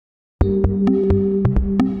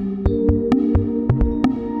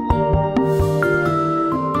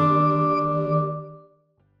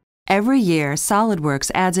Every year, SOLIDWORKS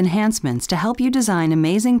adds enhancements to help you design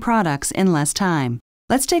amazing products in less time.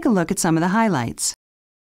 Let's take a look at some of the highlights.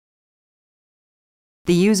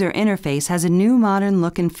 The user interface has a new modern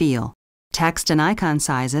look and feel. Text and icon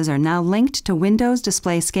sizes are now linked to Windows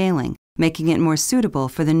display scaling, making it more suitable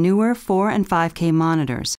for the newer 4 and 5K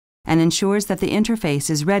monitors, and ensures that the interface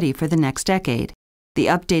is ready for the next decade. The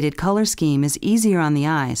updated color scheme is easier on the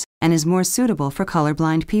eyes and is more suitable for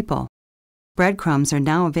colorblind people. Breadcrumbs are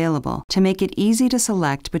now available to make it easy to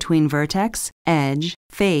select between vertex, edge,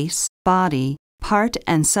 face, body, part,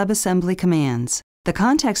 and subassembly commands. The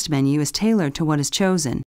context menu is tailored to what is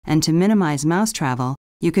chosen, and to minimize mouse travel,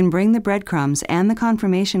 you can bring the breadcrumbs and the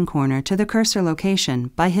confirmation corner to the cursor location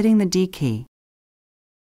by hitting the D key.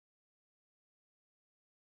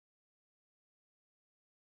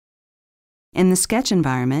 In the sketch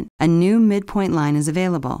environment, a new midpoint line is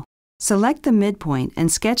available. Select the midpoint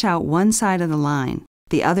and sketch out one side of the line.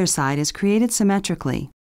 The other side is created symmetrically.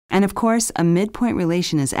 And of course, a midpoint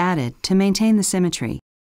relation is added to maintain the symmetry.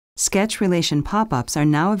 Sketch relation pop-ups are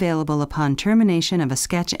now available upon termination of a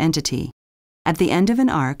sketch entity. At the end of an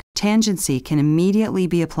arc, tangency can immediately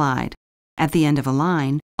be applied. At the end of a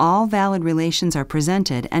line, all valid relations are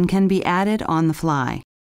presented and can be added on the fly.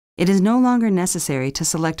 It is no longer necessary to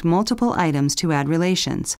select multiple items to add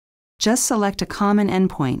relations. Just select a common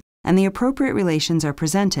endpoint, and the appropriate relations are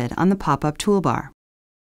presented on the pop-up toolbar.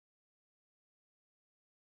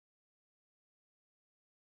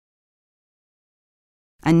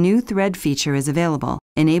 A new thread feature is available,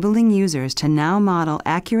 enabling users to now model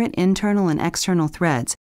accurate internal and external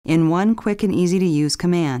threads in one quick and easy-to-use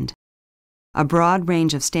command. A broad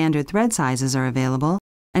range of standard thread sizes are available,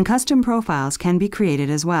 and custom profiles can be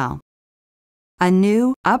created as well. A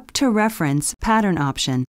new Up to Reference pattern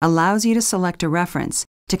option allows you to select a reference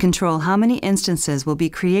to control how many instances will be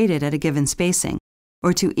created at a given spacing,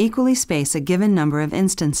 or to equally space a given number of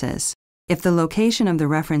instances. If the location of the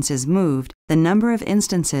reference is moved, the number of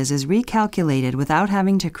instances is recalculated without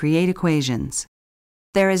having to create equations.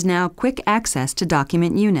 There is now quick access to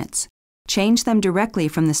document units. Change them directly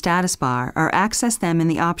from the status bar or access them in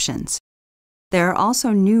the options. There are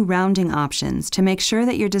also new rounding options to make sure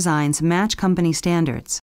that your designs match company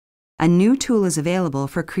standards. A new tool is available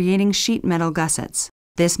for creating sheet metal gussets.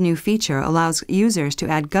 This new feature allows users to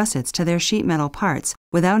add gussets to their sheet metal parts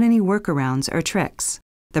without any workarounds or tricks.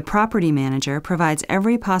 The Property Manager provides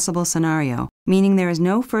every possible scenario, meaning there is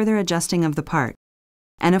no further adjusting of the part.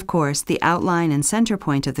 And of course, the outline and center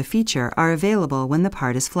point of the feature are available when the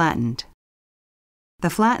part is flattened. The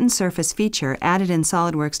Flattened Surface feature added in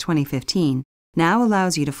SOLIDWORKS 2015 now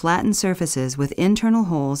allows you to flatten surfaces with internal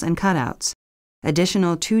holes and cutouts.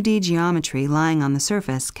 Additional 2D geometry lying on the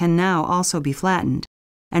surface can now also be flattened,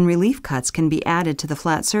 and relief cuts can be added to the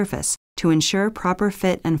flat surface to ensure proper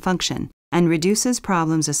fit and function, and reduces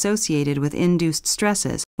problems associated with induced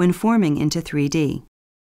stresses when forming into 3D.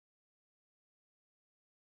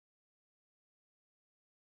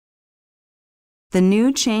 The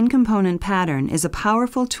new Chain Component Pattern is a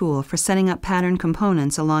powerful tool for setting up pattern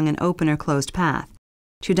components along an open or closed path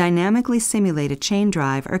to dynamically simulate a chain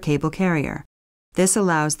drive or cable carrier. This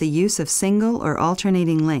allows the use of single or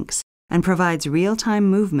alternating links and provides real-time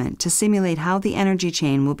movement to simulate how the energy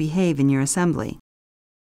chain will behave in your assembly.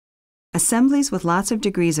 Assemblies with lots of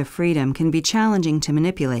degrees of freedom can be challenging to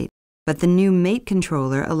manipulate, but the new Mate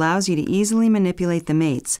controller allows you to easily manipulate the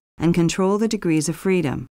mates and control the degrees of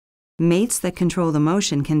freedom. Mates that control the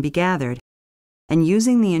motion can be gathered, and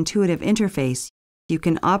using the intuitive interface, you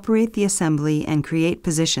can operate the assembly and create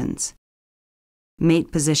positions.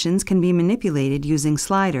 Mate positions can be manipulated using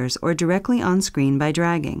sliders or directly on screen by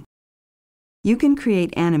dragging. You can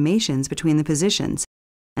create animations between the positions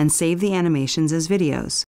and save the animations as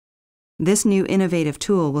videos. This new innovative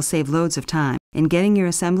tool will save loads of time in getting your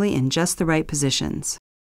assembly in just the right positions.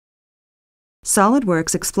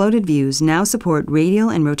 SOLIDWORKS Exploded Views now support radial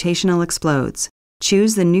and rotational explodes.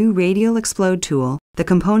 Choose the new Radial Explode tool, the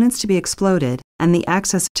components to be exploded, and the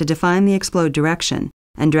axis to define the explode direction,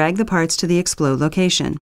 and drag the parts to the explode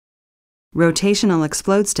location. Rotational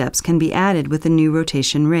explode steps can be added with the new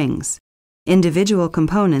rotation rings. Individual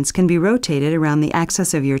components can be rotated around the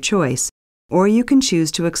axis of your choice, or you can choose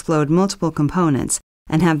to explode multiple components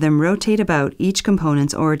and have them rotate about each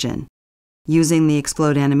component's origin. Using the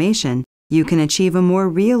explode animation, you can achieve a more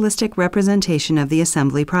realistic representation of the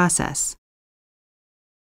assembly process.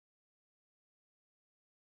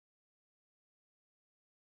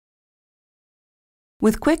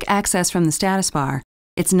 With quick access from the status bar,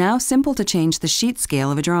 it's now simple to change the sheet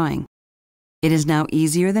scale of a drawing. It is now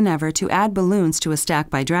easier than ever to add balloons to a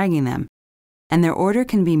stack by dragging them, and their order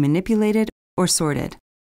can be manipulated or sorted.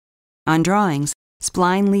 On drawings,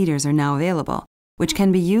 spline leaders are now available, which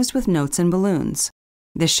can be used with notes and balloons.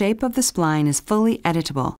 The shape of the spline is fully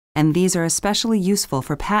editable, and these are especially useful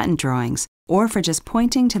for patent drawings or for just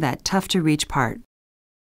pointing to that tough-to-reach part.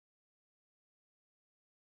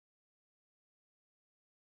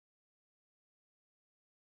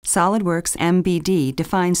 SOLIDWORKS MBD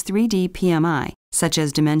defines 3D PMI, such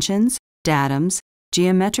as dimensions, datums,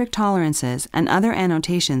 geometric tolerances, and other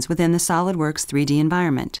annotations within the SOLIDWORKS 3D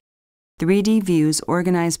environment. 3D views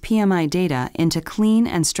organize PMI data into clean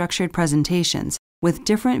and structured presentations with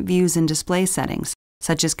different views and display settings,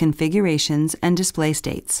 such as configurations and display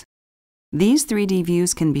states. These 3D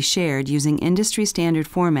views can be shared using industry-standard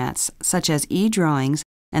formats such as e-drawings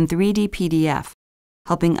and 3D PDF,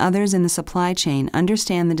 helping others in the supply chain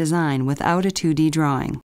understand the design without a 2D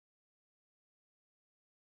drawing.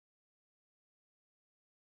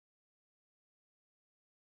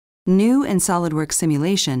 New in SOLIDWORKS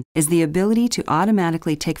Simulation is the ability to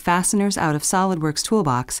automatically take fasteners out of SOLIDWORKS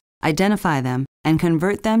Toolbox, identify them, and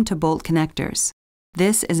convert them to bolt connectors.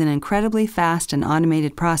 This is an incredibly fast and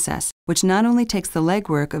automated process, which not only takes the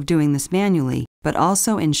legwork of doing this manually, but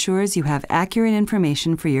also ensures you have accurate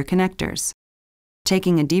information for your connectors.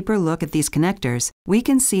 Taking a deeper look at these connectors, we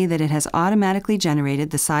can see that it has automatically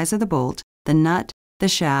generated the size of the bolt, the nut, the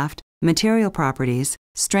shaft, material properties,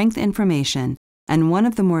 strength information, and one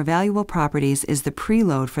of the more valuable properties is the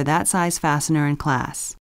preload for that size fastener and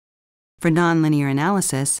class. For nonlinear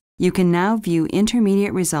analysis, you can now view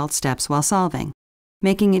intermediate result steps while solving,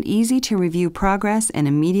 making it easy to review progress and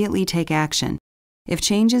immediately take action if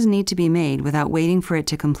changes need to be made without waiting for it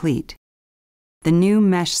to complete. The new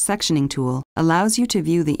Mesh Sectioning tool allows you to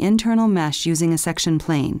view the internal mesh using a section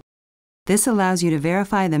plane. This allows you to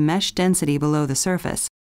verify the mesh density below the surface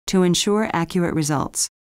to ensure accurate results.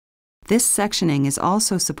 This sectioning is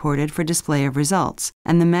also supported for display of results,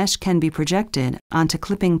 and the mesh can be projected onto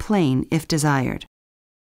clipping plane if desired.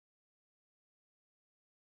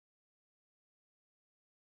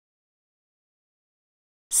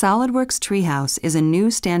 SOLIDWORKS Treehouse is a new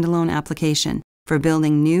standalone application for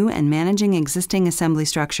building new and managing existing assembly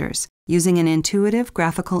structures using an intuitive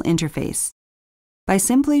graphical interface. By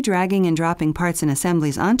simply dragging and dropping parts and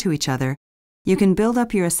assemblies onto each other, you can build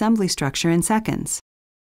up your assembly structure in seconds.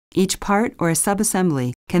 Each part or a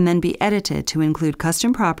subassembly can then be edited to include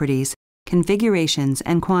custom properties, configurations,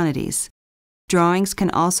 and quantities. Drawings can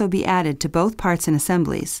also be added to both parts and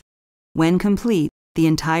assemblies. When complete, the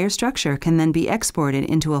entire structure can then be exported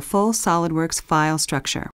into a full SOLIDWORKS file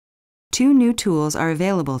structure. 2 new tools are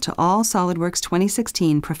available to all SOLIDWORKS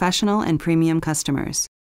 2016 professional and premium customers.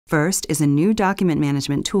 First is a new document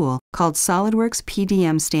management tool called SOLIDWORKS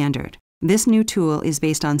PDM Standard. This new tool is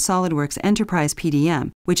based on SOLIDWORKS Enterprise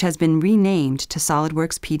PDM, which has been renamed to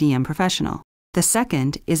SOLIDWORKS PDM Professional. The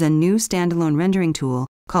second is a new standalone rendering tool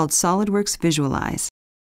called SOLIDWORKS Visualize.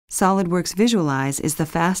 SOLIDWORKS Visualize is the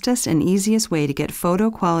fastest and easiest way to get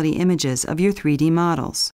photo-quality images of your 3D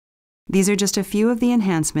models. These are just a few of the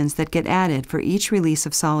enhancements that get added for each release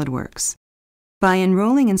of SOLIDWORKS. By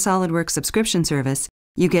enrolling in SOLIDWORKS subscription service,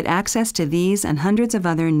 you get access to these and hundreds of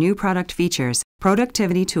other new product features,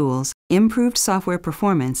 productivity tools, improved software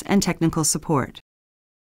performance, and technical support.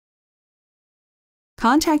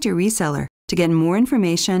 Contact your reseller to get more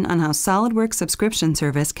information on how SOLIDWORKS subscription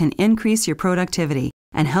service can increase your productivity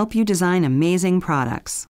and help you design amazing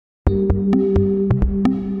products.